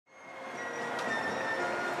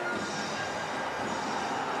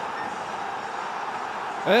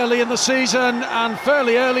Early in the season and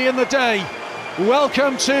fairly early in the day.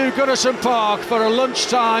 Welcome to Goodison Park for a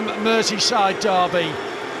lunchtime Merseyside derby.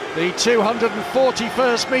 The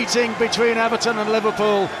 241st meeting between Everton and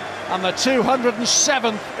Liverpool, and the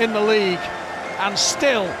 207th in the league, and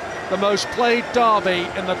still the most played derby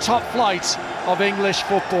in the top flight of English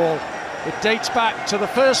football. It dates back to the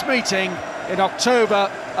first meeting in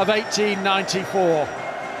October of 1894.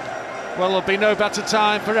 Well, there'll be no better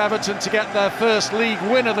time for Everton to get their first league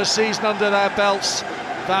win of the season under their belts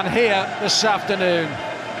than here this afternoon.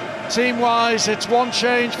 Team-wise, it's one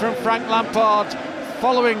change from Frank Lampard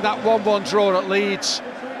following that 1-1 draw at Leeds.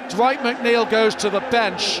 Dwight McNeil goes to the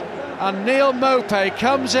bench and Neil Maupay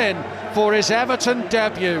comes in for his Everton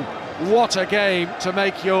debut. What a game to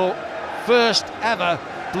make your first ever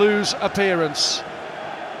Blues appearance.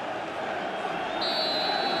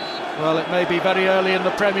 Well, it may be very early in the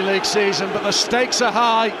Premier League season, but the stakes are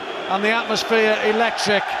high and the atmosphere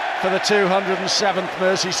electric for the 207th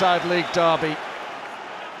Merseyside League derby.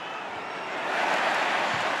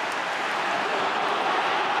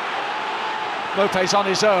 Maupay's on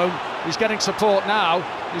his own, he's getting support now,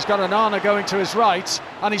 he's got Onana going to his right,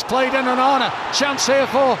 and he's played in Onana. Chance here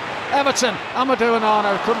for Everton. Amadou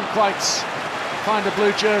Onana couldn't quite find a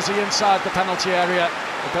blue jersey inside the penalty area.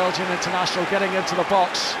 The Belgian international getting into the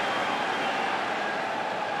box.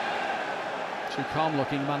 Two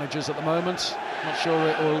calm-looking managers at the moment. Not sure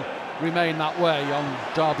it will remain that way on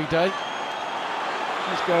derby day.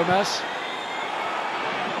 Here's Gomez.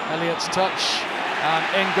 Elliott's touch, and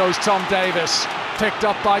in goes Tom Davies. Picked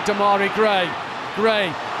up by Damari Gray.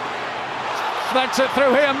 Gray flex it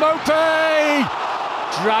through here. Maupay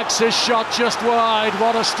drags his shot just wide.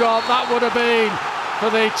 What a start that would have been for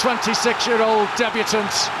the 26-year-old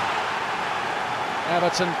debutant.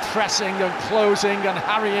 Everton pressing and closing and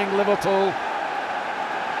harrying Liverpool.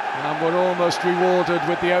 And we're almost rewarded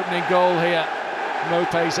with the opening goal here.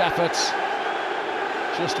 Maupay's efforts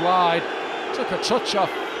just wide. Took a touch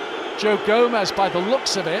off Joe Gomez by the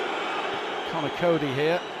looks of it. Connor Cody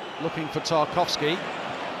here looking for Tarkowski,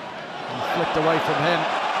 and flicked away from him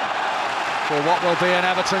for what will be an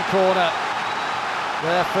Everton corner.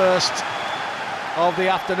 Their first of the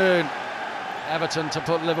afternoon. Everton to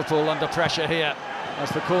put Liverpool under pressure here as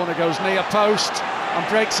the corner goes near post and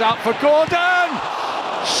breaks out for Gordon.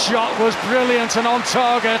 Shot was brilliant and on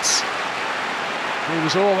target. He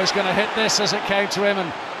was always going to hit this as it came to him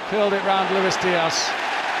and curled it round Luis Diaz.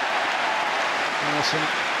 Nelson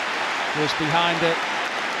was behind it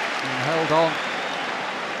and held on.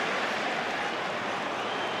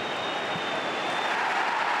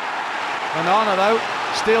 Onana though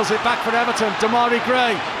steals it back for Everton. Damari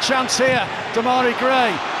Gray, chance here. Damari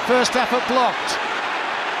Gray, first effort blocked.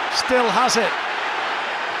 Still has it.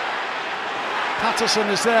 Patterson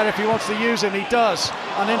is there if he wants to use him, he does.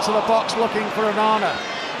 And into the box looking for Onana.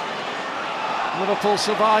 Liverpool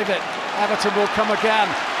survive it. Everton will come again.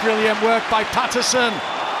 Brilliant work by Patterson.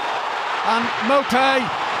 And Maupay,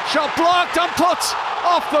 shot blocked and put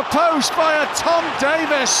off the post by a Tom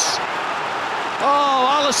Davies. Oh,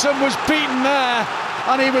 Alisson was beaten there,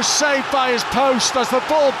 and he was saved by his post as the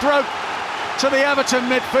ball broke to the Everton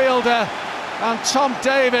midfielder. And Tom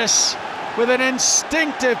Davies with an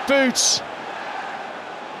instinctive boot.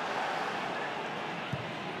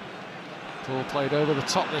 Ball played over the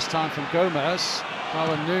top this time from Gomez.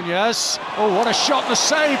 Darwin Nunez. Oh, what a shot and a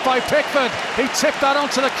save by Pickford. He tipped that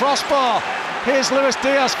onto the crossbar. Here's Luis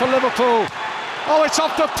Diaz for Liverpool. Oh, it's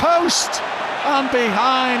off the post. And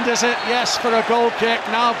behind, is it? Yes, for a goal kick.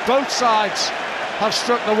 Now both sides have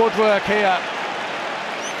struck the woodwork here.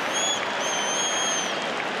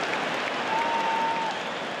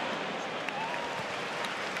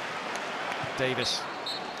 Davies.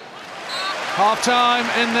 Half-time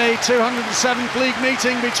in the 207th league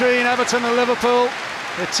meeting between Everton and Liverpool.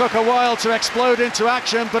 It took a while to explode into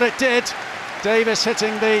action, but it did. Davies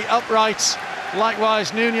hitting the upright.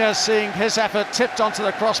 Likewise, Nunez seeing his effort tipped onto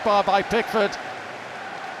the crossbar by Pickford.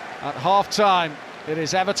 At half-time, it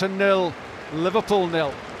is Everton 0, Liverpool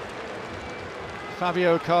 0.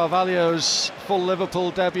 Fabio Carvalho's full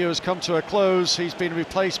Liverpool debut has come to a close. He's been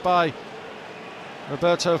replaced by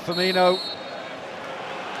Roberto Firmino.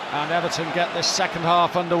 And Everton get this second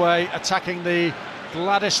half underway, attacking the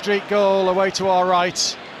Gladys Street goal away to our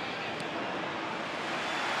right.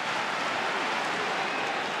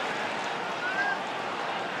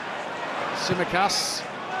 Tsimikas,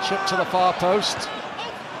 chip to the far post.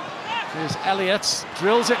 Here's Elliott,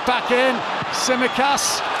 drills it back in.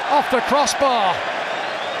 Tsimikas off the crossbar.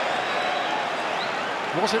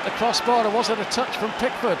 Was it the crossbar or was it a touch from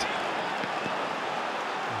Pickford?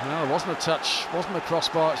 No, it wasn't a touch, wasn't a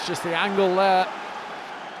crossbar, it's just the angle there.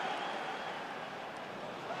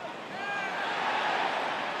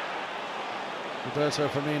 Roberto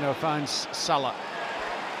Firmino finds Salah.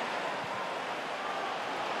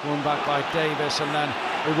 Won back by Davis, and then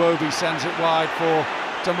Iwobi sends it wide for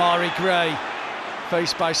Damari Gray,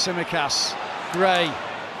 faced by Tsimikas. Gray,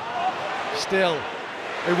 still,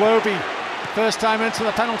 Iwobi, first time into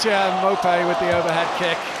the penalty area, Mope with the overhead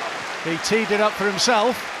kick. He teed it up for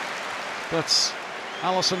himself, but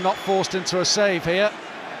Alisson not forced into a save here.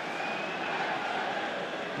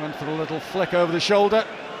 Went for a little flick over the shoulder.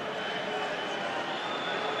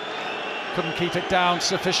 Couldn't keep it down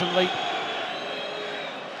sufficiently.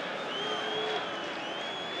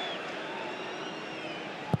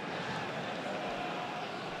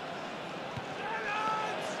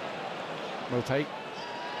 Mope.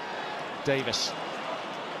 Davis.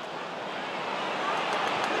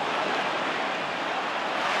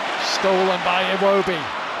 Stolen by Iwobi.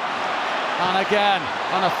 And again,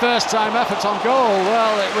 on a first-time effort on goal,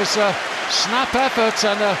 well, it was a snap effort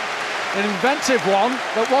and an inventive one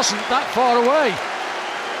that wasn't that far away.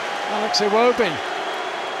 Alex Iwobi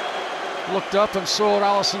looked up and saw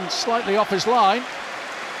Alisson slightly off his line.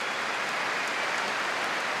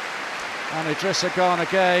 And Idrissa Gana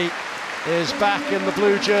Gueye is back in the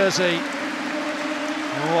blue jersey.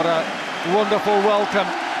 What a wonderful welcome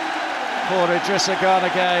for Idrissa Gana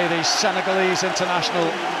Gueye, the Senegalese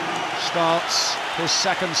international. Starts his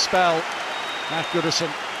second spell at Goodison.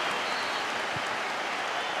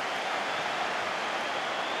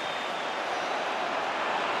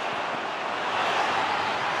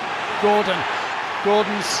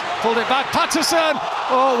 Gordon's pulled it back. Patterson!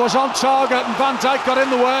 Oh, it was on target and Van Dijk got in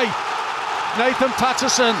the way. Nathan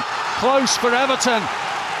Patterson, close for Everton.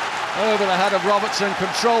 Over the head of Robertson,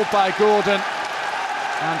 controlled by Gordon,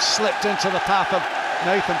 and slipped into the path of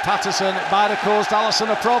Nathan Patterson. It might have caused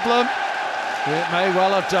Alisson a problem. It may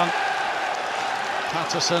well have done.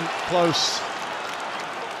 Patterson close.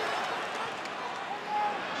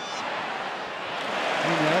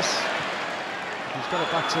 Nunez. He's got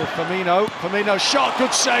it back to Firmino. Firmino shot,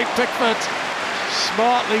 good save, Pickford.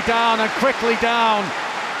 Smartly down and quickly down.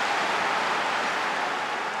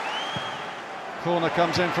 Corner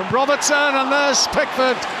comes in from Robertson, and there's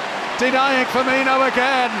Pickford denying Firmino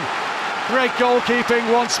again. Great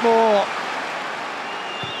goalkeeping once more.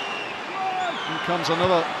 Here comes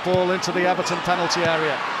another ball into the Everton penalty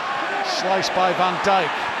area. Sliced by Van Dijk.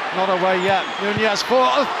 Not away yet. Nunez for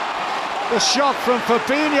the shot from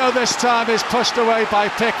Fabinho this time is pushed away by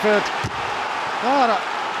Pickford.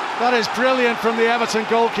 That is brilliant from the Everton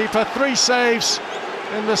goalkeeper. 3 saves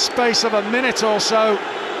in the space of a minute or so,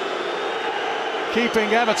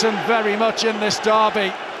 keeping Everton very much in this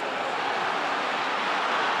derby.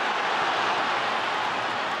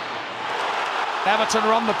 Everton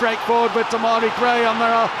are on the break forward with Damari Gray, and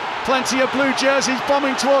there are plenty of blue jerseys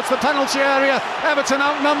bombing towards the penalty area. Everton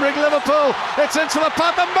outnumbering Liverpool. It's into the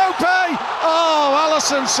path of Mope. Oh,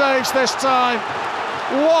 Alisson saves this time.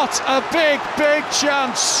 What a big, big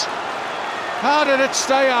chance. How did it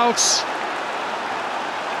stay out?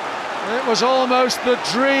 It was almost the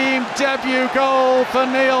dream debut goal for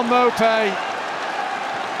Neal Maupay.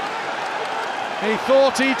 He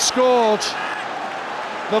thought he'd scored.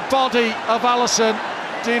 The body of Alisson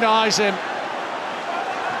denies him.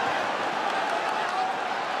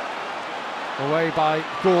 Away by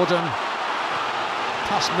Gordon.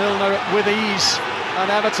 Past Milner with ease. And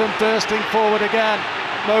Everton bursting forward again.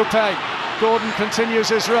 Maupay. Gordon continues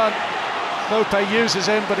his run. Maupay uses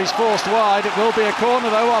him, but he's forced wide. It will be a corner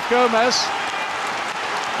though off Gomez.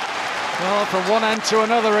 Well, from one end to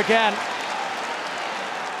another again.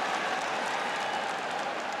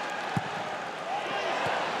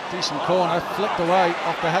 Decent corner, flicked away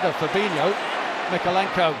off the head of Fabinho.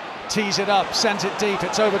 Mykolenko tees it up, sends it deep,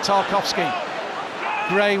 it's over Tarkowski.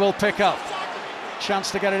 Gray will pick up.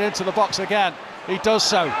 Chance to get it into the box again. He does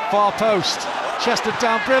so, far post. Chested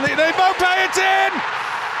down brilliantly, Maupay, it's in!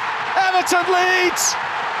 Everton leads!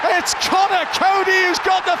 It's Connor Cody who's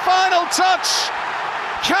got the final touch!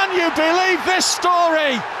 Can you believe this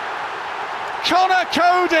story? Connor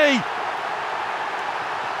Cody,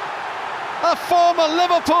 a former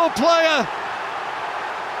Liverpool player,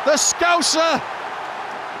 the Scouser,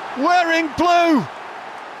 wearing blue.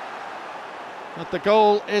 But the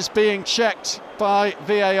goal is being checked by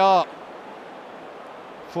VAR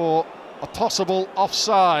for a possible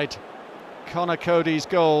offside. Connor Cody's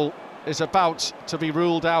goal is about to be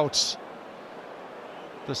ruled out.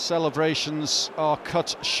 The celebrations are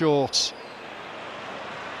cut short.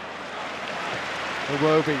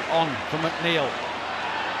 Iwobi on for McNeil.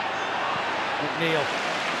 McNeil,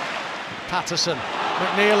 Patterson,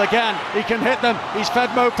 McNeil again, he can hit them, he's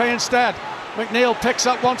fed Maupay instead. McNeil picks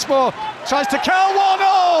up once more, tries to curl one.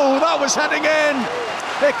 Oh, that was heading in.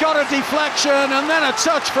 It got a deflection and then a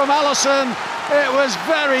touch from Alisson. It was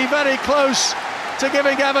very, very close to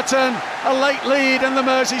giving Everton a late lead in the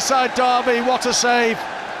Merseyside derby. What a save.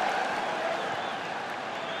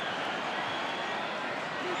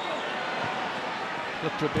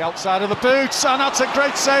 Looked at the outside of the boots, and that's a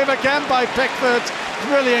great save again by Pickford.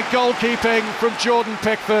 Brilliant goalkeeping from Jordan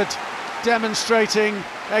Pickford, demonstrating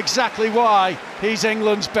exactly why he's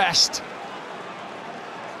England's best.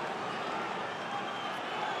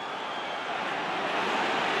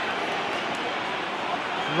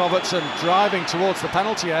 Robertson driving towards the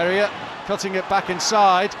penalty area, cutting it back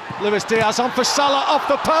inside. Luis Diaz on for Salah, off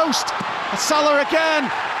the post. Salah again.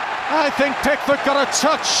 I think Pickford got a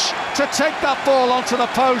touch to take that ball onto the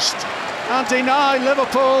post and deny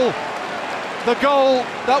Liverpool the goal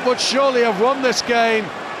that would surely have won this game.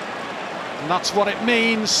 And that's what it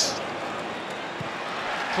means.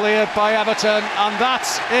 Cleared by Everton, and that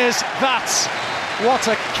is that. What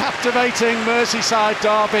a captivating Merseyside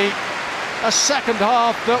derby. A second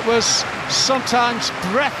half that was sometimes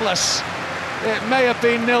breathless. It may have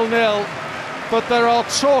been 0-0, but there are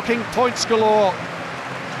talking points galore.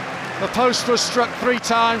 The post was struck 3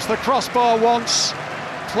 times, the crossbar once.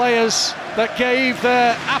 Players that gave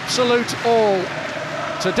their absolute all.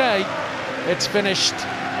 Today, it's finished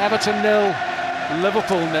Everton 0,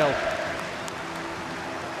 Liverpool 0.